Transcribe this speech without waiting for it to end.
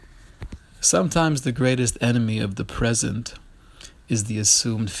Sometimes the greatest enemy of the present is the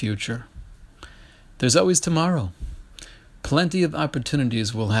assumed future. There's always tomorrow. Plenty of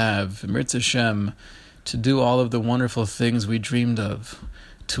opportunities we'll have, Mirz Hashem, to do all of the wonderful things we dreamed of,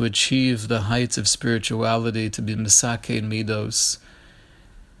 to achieve the heights of spirituality, to be Misakei Midos.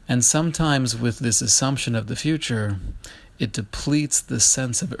 And sometimes with this assumption of the future, it depletes the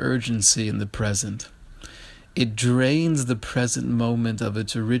sense of urgency in the present. It drains the present moment of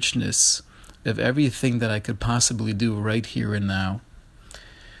its richness, of everything that I could possibly do right here and now.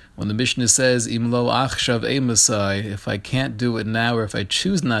 When the Mishnah says, Im lo achshav emasai, if I can't do it now, or if I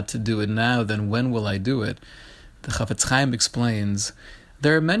choose not to do it now, then when will I do it? The Chafetz Chaim explains,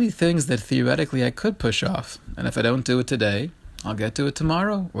 there are many things that theoretically I could push off, and if I don't do it today, I'll get to it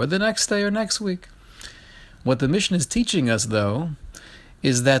tomorrow, or the next day, or next week. What the Mishnah is teaching us, though,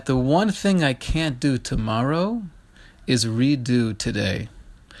 is that the one thing I can't do tomorrow is redo today.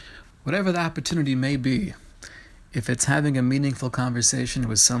 Whatever the opportunity may be, if it's having a meaningful conversation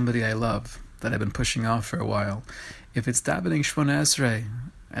with somebody I love that I've been pushing off for a while, if it's davening Shmona Esrei,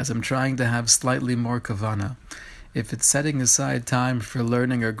 as I'm trying to have slightly more kavana, if it's setting aside time for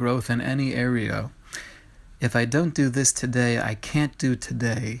learning or growth in any area, if I don't do this today, I can't do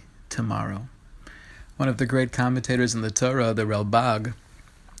today tomorrow. One of the great commentators in the Torah, the Ralbag,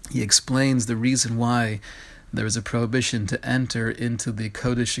 he explains the reason why there is a prohibition to enter into the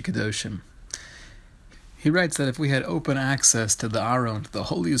Kodesh HaKadoshim. He writes that if we had open access to the Aron, the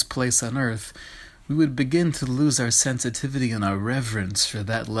holiest place on earth, we would begin to lose our sensitivity and our reverence for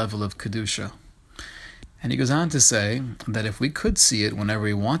that level of Kedusha. And he goes on to say that if we could see it whenever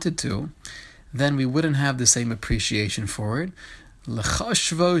we wanted to, then we wouldn't have the same appreciation for it.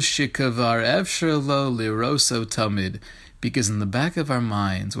 L'chashvo shikavar efshar lo liroso tamid. Because in the back of our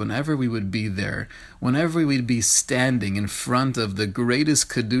minds, whenever we would be there, whenever we would be standing in front of the greatest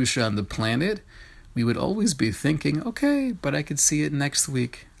Kedusha on the planet, we would always be thinking, okay, but I could see it next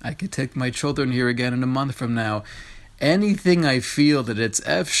week. I could take my children here again in a month from now. Anything I feel that it's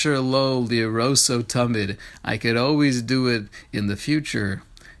efshar lo liroso tamid, I could always do it in the future,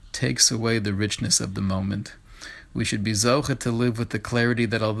 takes away the richness of the moment. We should be zocheh to live with the clarity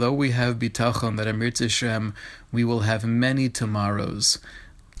that although we have bitachon, that Mirz Hashem, we will have many tomorrows.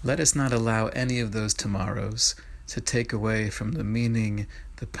 Let us not allow any of those tomorrows to take away from the meaning,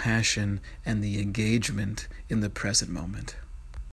 the passion, and the engagement in the present moment.